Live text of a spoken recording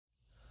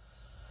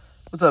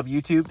What's up,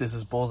 YouTube? This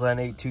is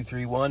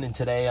Bullseye8231, and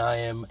today I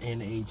am in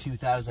a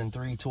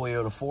 2003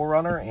 Toyota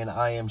 4Runner, and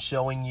I am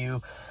showing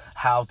you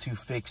how to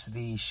fix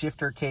the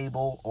shifter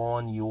cable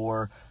on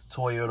your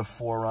Toyota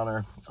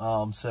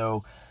 4Runner.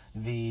 So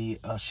the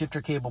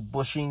shifter cable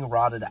bushing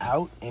rotted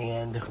out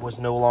and was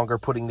no longer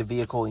putting the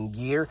vehicle in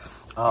gear.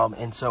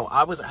 And so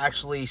I was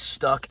actually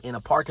stuck in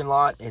a parking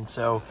lot, and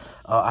so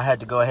I had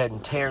to go ahead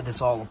and tear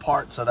this all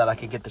apart so that I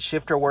could get the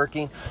shifter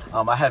working.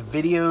 I have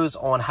videos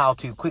on how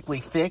to quickly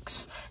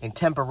fix and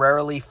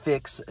temporarily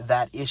fix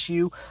that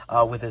issue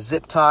with a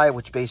zip tie,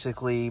 which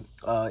basically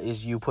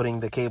is you putting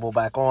the cable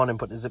back on and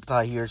putting a zip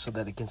tie here so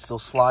that it can still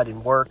slide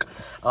and work.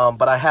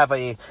 But I have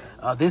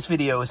this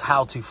video is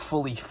how to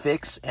fully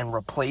fix and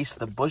replace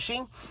the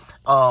bushing.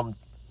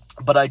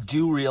 But I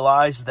do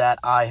realize that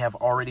I have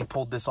already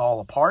pulled this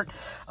all apart.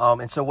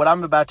 And so what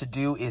I'm about to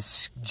do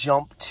is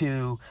jump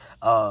to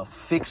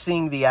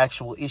fixing the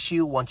actual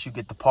issue once you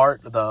get the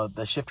part,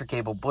 the shifter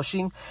cable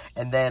bushing.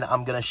 And then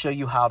I'm going to show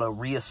you how to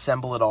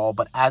reassemble it all.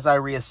 But as I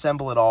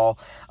reassemble it all,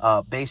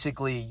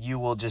 basically you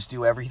will just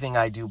do everything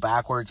I do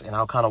backwards, and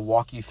I'll kind of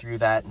walk you through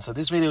that. And so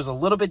this video is a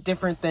little bit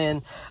different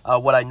than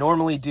what I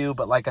normally do.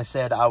 But like I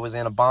said, I was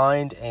in a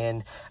bind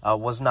and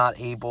was not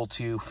able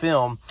to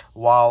film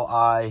while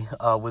I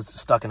was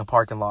stuck in a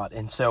parking lot.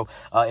 And so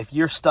if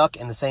you're stuck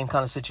in the same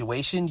kind of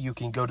situation, you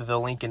can go to the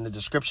link in the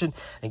description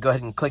and go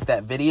ahead and click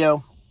that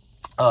video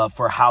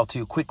for how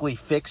to quickly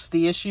fix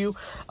the issue.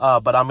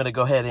 But I'm going to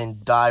go ahead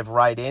and dive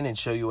right in and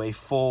show you a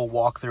full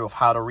walkthrough of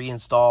how to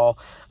reinstall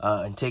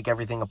and take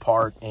everything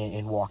apart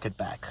and walk it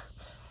back.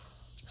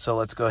 So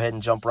let's go ahead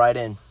and jump right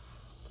in.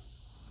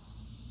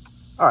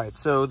 All right,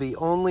 so the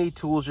only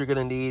tools you're going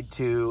to need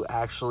to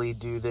actually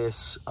do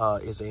this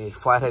is a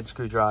flathead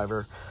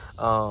screwdriver,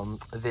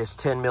 this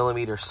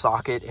 10mm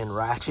socket and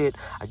ratchet.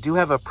 I do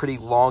have a pretty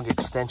long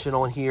extension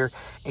on here.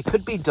 It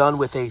could be done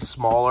with a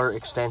smaller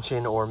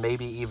extension or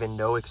maybe even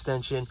no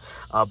extension,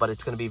 but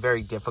it's going to be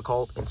very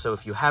difficult. And so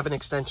if you have an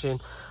extension,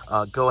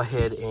 go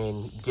ahead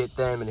and get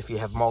them. And if you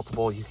have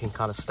multiple, you can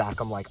kind of stack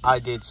them like I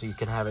did so you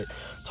can have it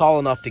tall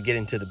enough to get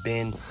into the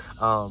bin.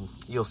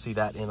 You'll see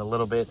that in a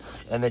little bit.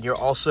 And then you're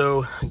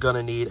also going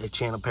to need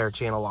a pair of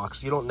channel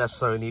locks. You don't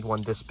necessarily need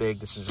one this big.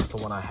 This is just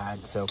the one I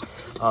had. So,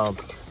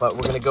 but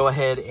we're going to go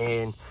ahead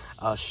and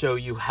show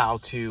you how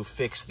to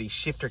fix the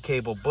shifter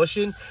cable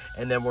bushing,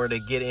 and then we're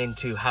going to get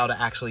into how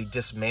to actually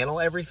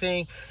dismantle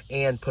everything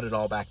and put it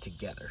all back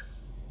together.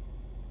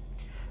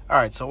 All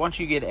right, so once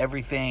you get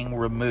everything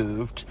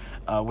removed,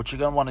 what you're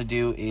going to want to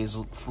do is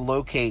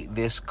locate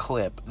this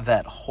clip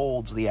that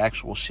holds the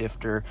actual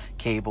shifter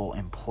cable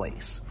in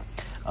place.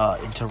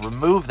 And to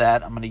remove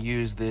that, I'm going to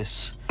use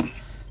this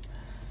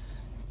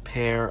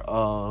pair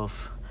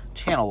of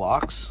channel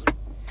locks.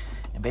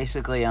 And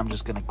basically, I'm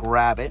just going to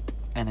grab it,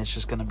 and it's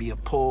just going to be a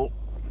pull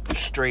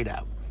straight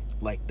out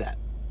like that.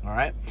 All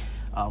right.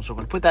 So we're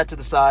going to put that to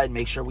the side,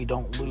 make sure we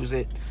don't lose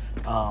it.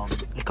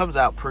 It comes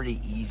out pretty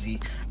easy,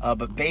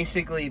 but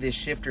basically this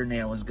shifter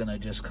nail is going to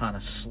just kind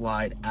of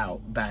slide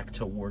out back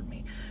toward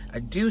me. I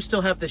do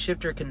still have the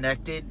shifter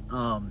connected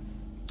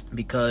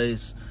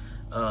because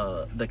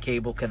the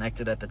cable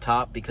connected at the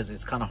top, because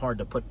it's kind of hard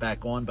to put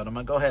back on, but I'm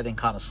going to go ahead and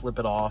kind of slip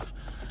it off.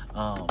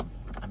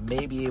 I may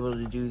not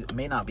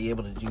be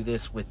able to do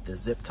this with the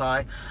zip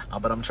tie,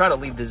 but I'm trying to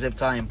leave the zip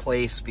tie in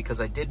place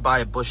because I did buy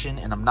a bushing,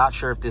 and I'm not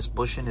sure if this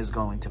bushing is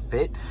going to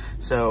fit.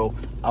 So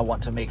I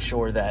want to make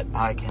sure that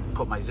I can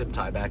put my zip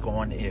tie back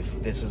on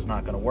if this is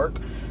not going to work.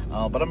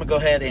 But I'm going to go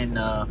ahead and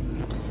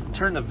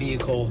turn the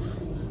vehicle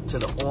to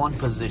the on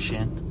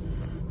position,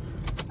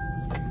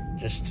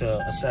 just to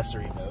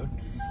accessory mode.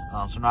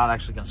 So I'm not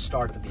actually going to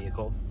start the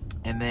vehicle.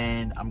 And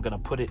then I'm going to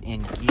put it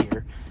in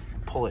gear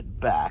and pull it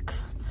back.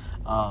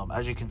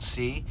 As you can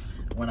see,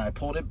 when I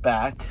pulled it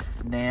back,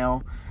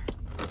 now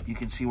you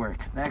can see where it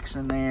connects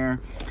in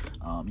there.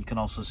 You can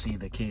also see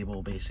the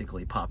cable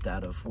basically popped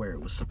out of where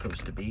it was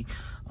supposed to be.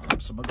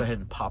 So I'm going to go ahead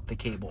and pop the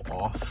cable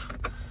off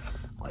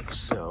like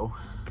so.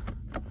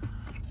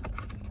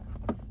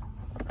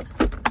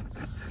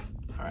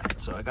 All right,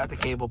 so I got the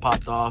cable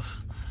popped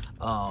off.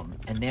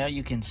 And now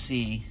you can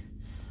see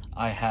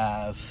I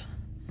have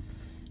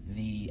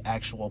the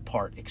actual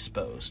part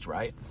exposed,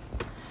 right?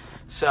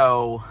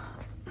 So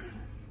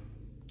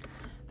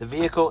the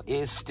vehicle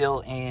is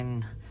still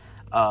in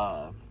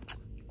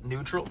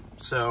neutral,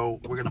 so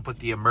we're going to put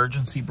the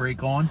emergency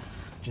brake on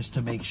just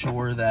to make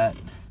sure that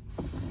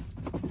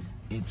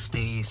it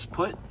stays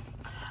put.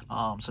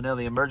 So now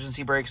the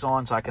emergency brake's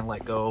on, so I can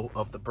let go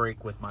of the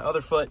brake with my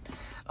other foot.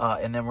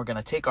 And then we're going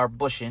to take our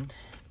bushing,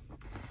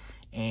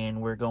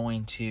 and we're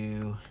going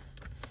to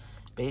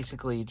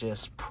basically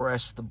just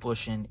press the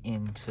bushing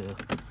into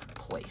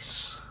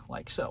place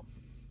like so.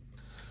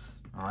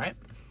 All right.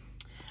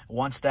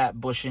 Once that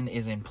bushing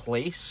is in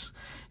place,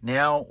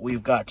 now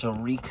we've got to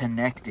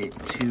reconnect it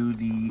to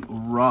the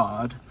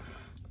rod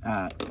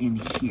in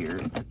here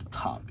at the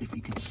top. If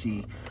you can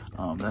see,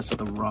 that's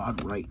the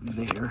rod right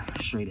there,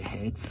 straight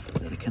ahead,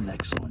 that it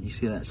connects on. You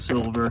see that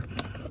silver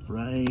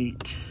right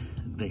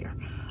there.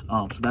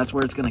 So that's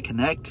where it's going to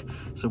connect.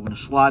 So we're going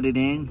to slide it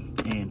in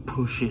and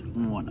push it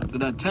on. I'm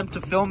going to attempt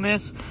to film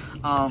this,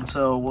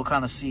 so we'll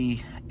kind of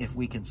see if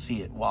we can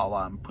see it while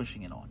I'm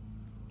pushing it on.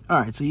 All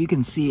right, so you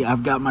can see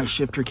I've got my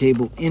shifter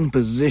cable in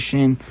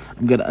position.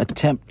 I'm going to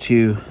attempt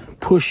to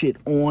push it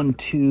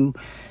onto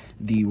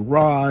the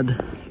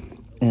rod,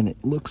 and it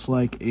looks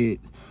like it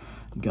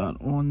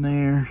got on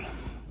there,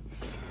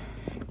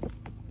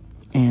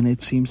 and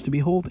it seems to be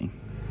holding.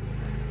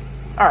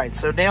 All right,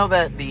 so now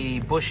that the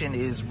bushing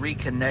is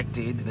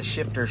reconnected, the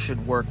shifter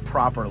should work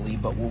properly,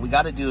 but what we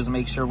got to do is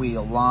make sure we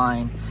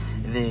align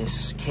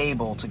this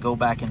cable to go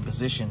back in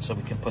position so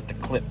we can put the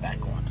clip back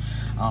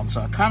on.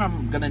 So I kind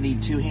of going to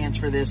need 2 hands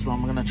for this, but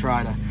I'm going to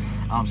try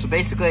to, so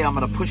basically I'm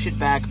going to push it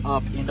back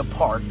up into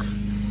park,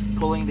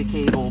 pulling the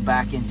cable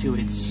back into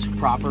its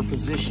proper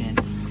position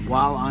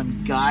while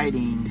I'm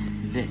guiding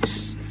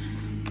this.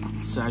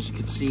 So as you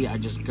can see, I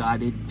just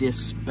guided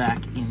this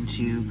back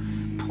into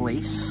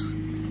place.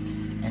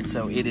 And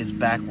so it is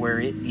back where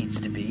it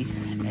needs to be.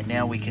 And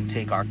now we can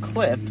take our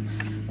clip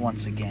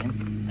once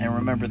again. And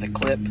remember, the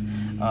clip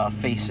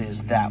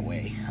faces that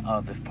way,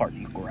 the part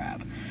you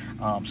grab.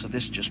 So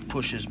this just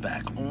pushes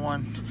back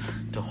on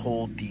to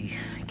hold the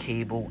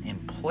cable in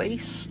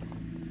place.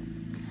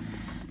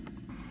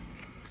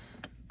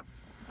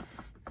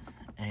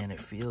 And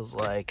it feels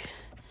like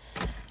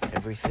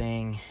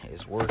everything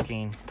is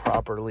working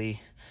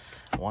properly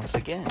once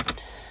again.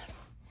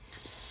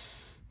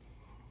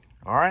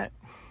 All right.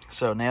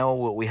 So now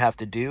what we have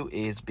to do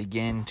is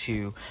begin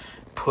to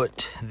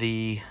put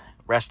the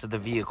rest of the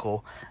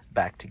vehicle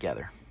back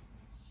together.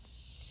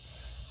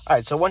 All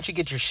right, so once you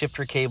get your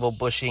shifter cable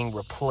bushing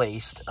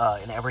replaced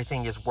and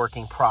everything is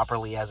working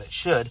properly as it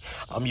should,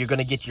 you're going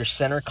to get your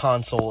center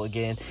console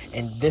again,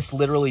 and this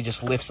literally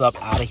just lifts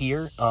up out of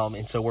here,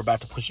 and so we're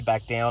about to push it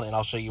back down, and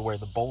I'll show you where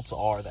the bolts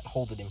are that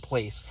hold it in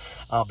place.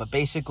 But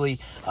basically,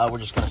 we're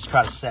just going to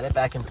try to set it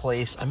back in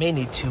place. I may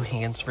need 2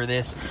 hands for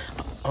this,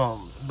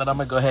 but I'm going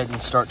to go ahead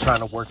and start trying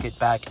to work it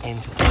back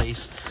into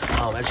place.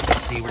 As you can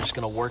see, we're just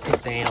going to work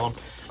it down.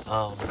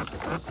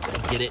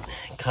 Get it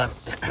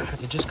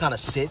it just kind of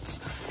sits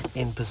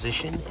in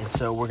position, and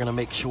so we're going to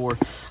make sure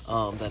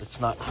that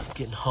it's not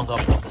getting hung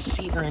up on the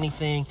seat or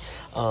anything,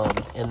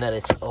 and that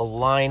it's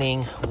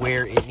aligning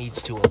where it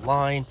needs to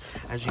align.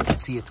 As you can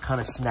see, it's kind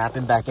of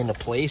snapping back into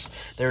place.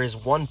 There is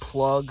one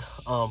plug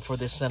for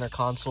this center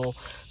console,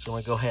 so I'm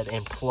going to go ahead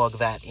and plug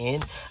that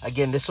in.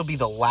 Again, this will be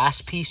the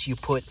last piece you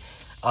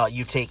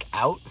take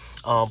out,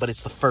 but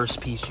it's the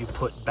first piece you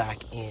put back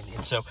in.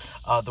 And so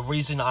the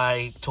reason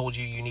I told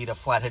you need a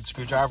flathead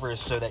screwdriver is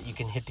so that you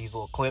can hit these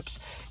little clips.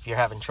 If you're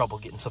having trouble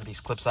getting some of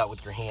these clips out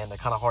with your hand, they're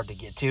kind of hard to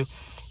get to,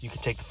 you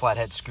can take the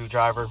flathead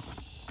screwdriver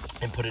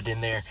and put it in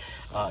there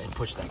and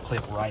push that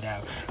clip right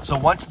out. So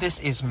once this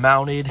is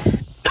mounted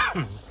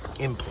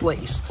in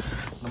place,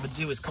 what I'm going to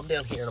do is come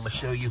down here and I'm going to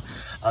show you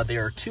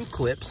there are 2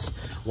 clips,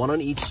 one on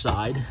each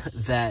side,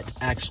 that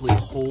actually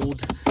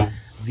hold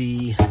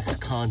the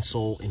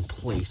console in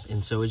place.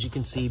 And so as you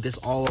can see, this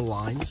all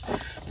aligns,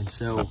 and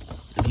so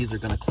these are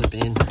going to clip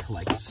in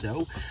like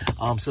so.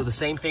 So the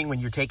same thing when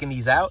you're taking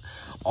these out,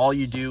 all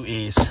you do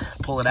is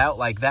pull it out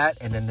like that,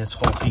 and then this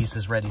whole piece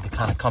is ready to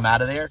kind of come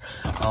out of there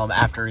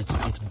after it's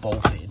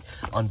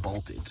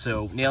unbolted.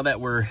 So now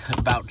that we're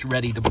about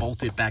ready to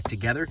bolt it back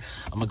together,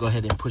 I'm gonna go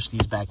ahead and push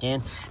these back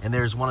in, and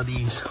there's one of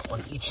these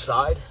on each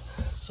side.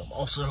 So I'm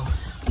also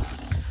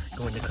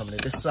going to come to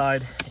this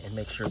side and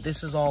make sure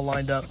this is all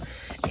lined up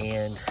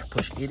and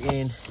push it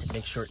in,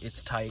 make sure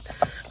it's tight,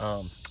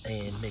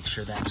 and make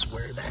sure that's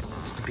where that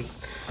needs to be.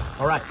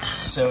 All right,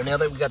 so now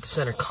that we got the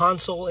center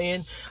console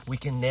in, we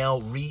can now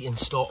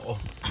reinstall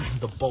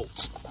the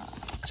bolts.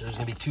 So there's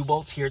gonna be 2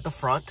 bolts here at the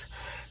front.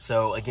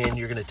 So again,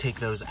 you're gonna take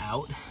those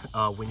out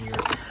when you're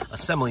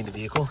assembling the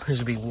vehicle.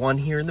 There's gonna be 1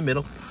 here in the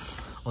middle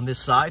on this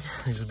side.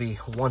 There's gonna be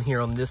 1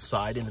 here on this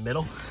side in the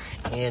middle.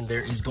 And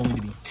there is going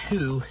to be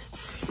 2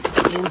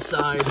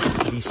 inside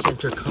the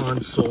center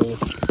console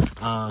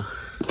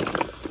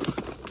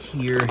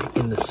here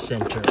in the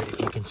center, if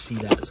you can see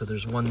that. So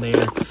there's 1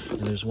 there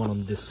and there's 1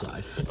 on this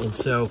side. And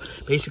so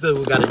basically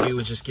what we got to do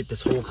is just get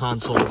this whole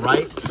console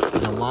right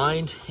and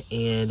aligned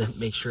and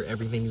make sure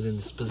everything's in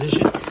this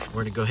position.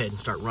 We're going to go ahead and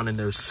start running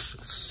those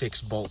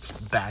 6 bolts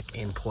back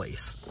in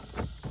place.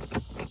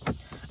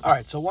 All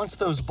right, so once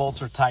those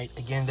bolts are tight,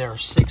 again, there are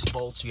 6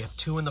 bolts. You have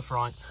 2 in the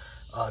front,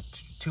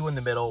 2 in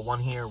the middle, 1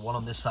 here, 1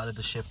 on this side of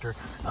the shifter,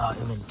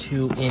 and then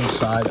 2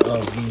 inside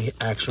of the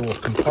actual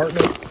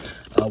compartment.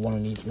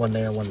 1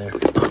 there, 1 there.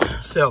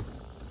 So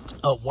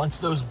once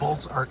those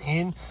bolts are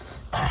in,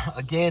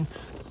 again,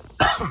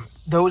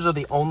 those are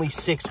the only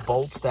 6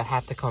 bolts that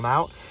have to come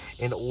out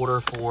in order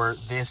for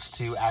this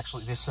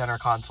center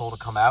console to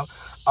come out.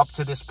 Up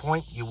to this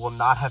point, you will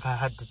not have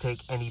had to take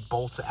any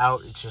bolts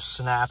out. It just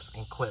snaps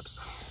and clips.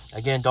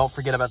 Again, don't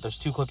forget about those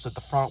 2 clips at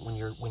the front when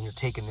you're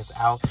taking this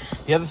out.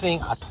 The other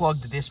thing, I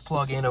plugged this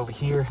plug in over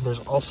here. There's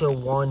also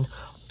 1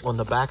 on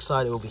the back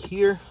side over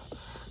here.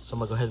 So I'm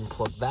gonna go ahead and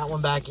plug that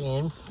one back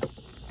in.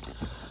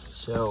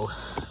 So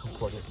I'll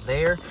plug it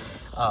there.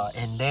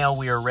 And now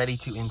we are ready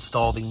to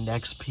install the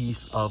next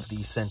piece of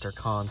the center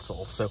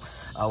console. So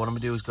what I'm gonna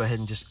do is go ahead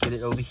and just get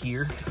it over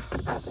here.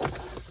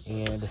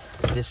 And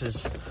this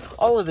is,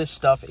 all of this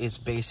stuff is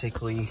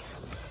basically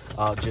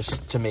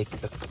just to make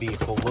the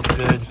vehicle look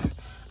good.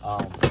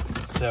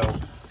 So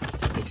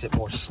it makes it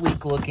more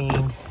sleek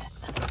looking,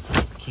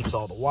 keeps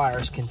all the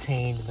wires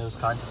contained and those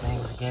kinds of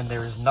things. Again,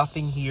 there is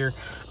nothing here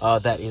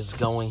that is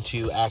going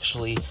to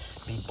actually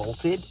be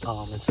bolted,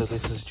 and so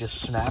this is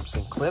just snaps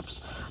and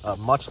clips,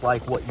 much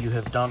like what you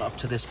have done up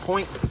to this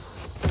point.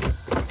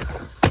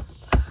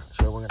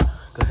 So we're gonna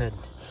go ahead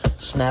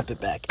and snap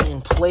it back in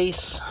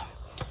place.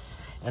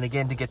 And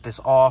again, to get this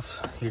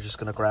off, you're just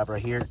gonna grab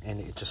right here and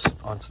it just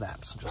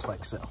unsnaps, just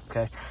like so,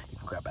 okay? You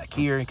can grab back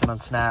here, you can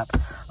unsnap.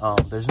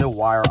 There's no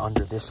wire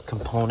under this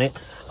component.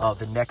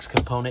 The next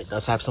component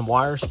does have some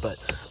wires, but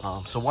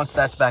so once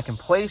that's back in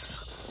place,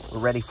 we're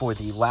ready for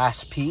the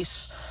last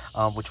piece,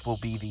 which will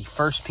be the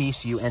first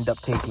piece you end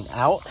up taking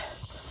out.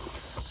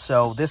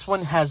 So this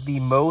one has the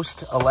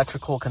most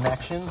electrical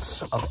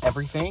connections of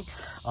everything.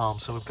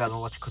 So we've got an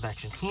electrical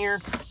connection here,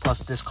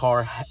 plus this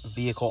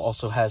vehicle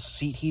also has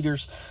seat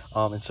heaters,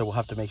 and so we'll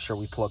have to make sure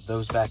we plug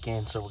those back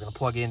in. So we're going to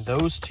plug in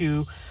those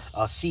two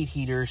seat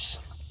heaters,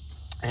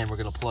 and we're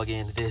going to plug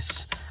in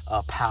this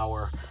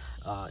power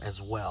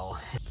as well.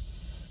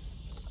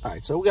 All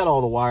right, so we got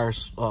all the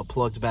wires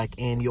plugged back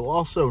in. You'll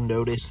also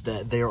notice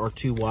that there are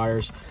two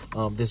wires.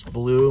 This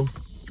blue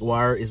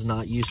wire is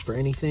not used for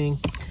anything,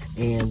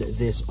 and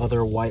this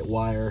other white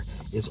wire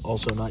is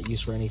also not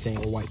used for anything,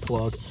 or white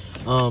plug.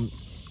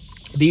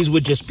 These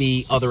would just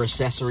be other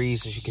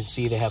accessories. As you can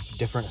see, they have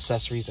different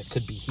accessories that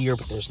could be here,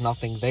 but there's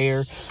nothing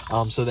there.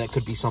 So that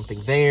could be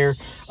something there.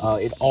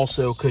 It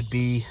also could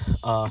be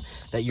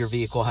that your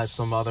vehicle has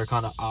some other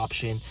kind of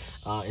option,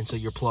 and so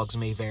your plugs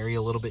may vary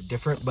a little bit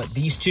different. But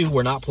these two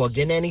were not plugged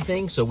into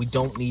anything, so we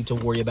don't need to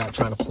worry about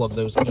trying to plug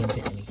those into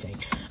anything.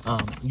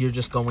 You're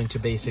just going to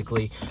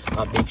basically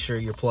make sure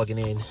you're plugging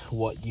in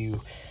what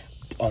you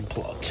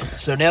unplugged.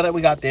 So now that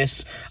we got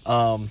this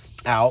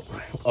out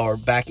or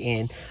back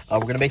in, we're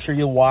going to make sure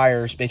your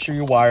wires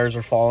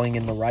are falling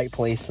in the right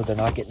place so they're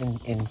not getting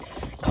in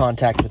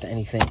contact with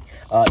anything,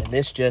 and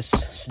this just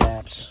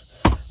snaps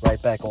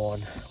right back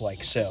on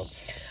like so.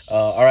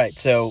 All right,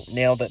 so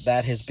now that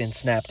that has been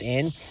snapped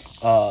in,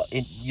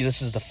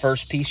 this is the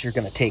first piece you're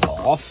going to take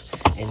off.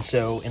 And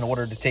so in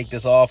order to take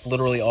this off,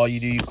 literally all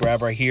you do, you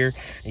grab right here,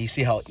 and you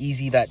see how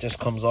easy that just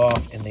comes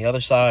off in the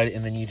other side,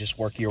 and then you just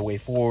work your way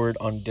forward,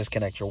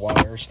 disconnect your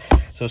wires.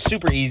 So it's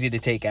super easy to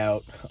take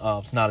out.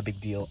 It's not a big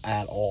deal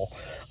at all.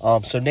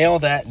 So now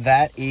that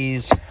that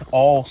is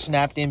all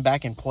snapped in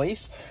back in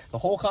place, the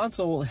whole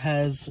console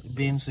has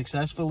been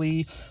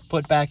successfully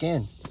put back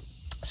in.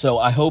 So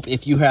I hope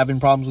if you're having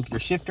problems with your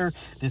shifter,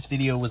 this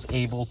video was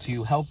able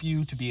to help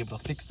you to be able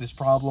to fix this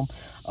problem,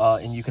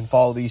 and you can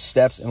follow these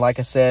steps. And like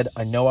I said,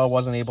 I know I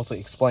wasn't able to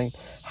explain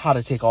how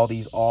to take all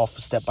these off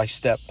step by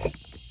step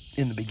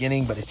in the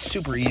beginning, but it's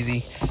super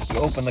easy. You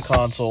open the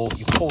console,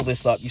 you pull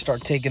this up, you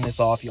start taking this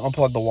off, you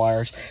unplug the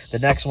wires, the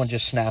next one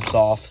just snaps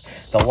off.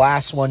 The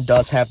last one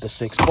does have the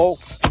 6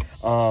 bolts,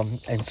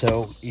 and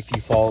so if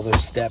you follow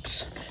those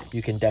steps,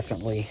 you can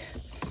definitely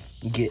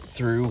get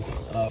through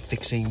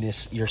fixing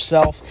this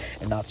yourself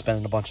and not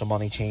spending a bunch of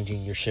money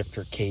changing your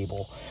shifter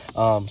cable.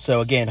 So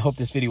again, hope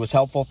this video was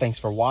helpful. Thanks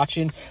for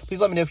watching. Please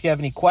let me know if you have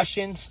any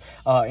questions,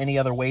 any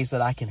other ways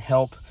that I can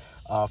help.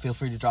 Feel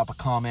free to drop a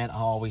comment.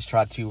 I'll always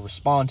try to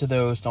respond to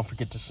those. Don't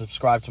forget to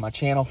subscribe to my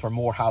channel for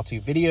more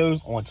how-to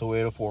videos on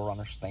Toyota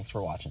 4Runners. Thanks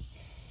for watching.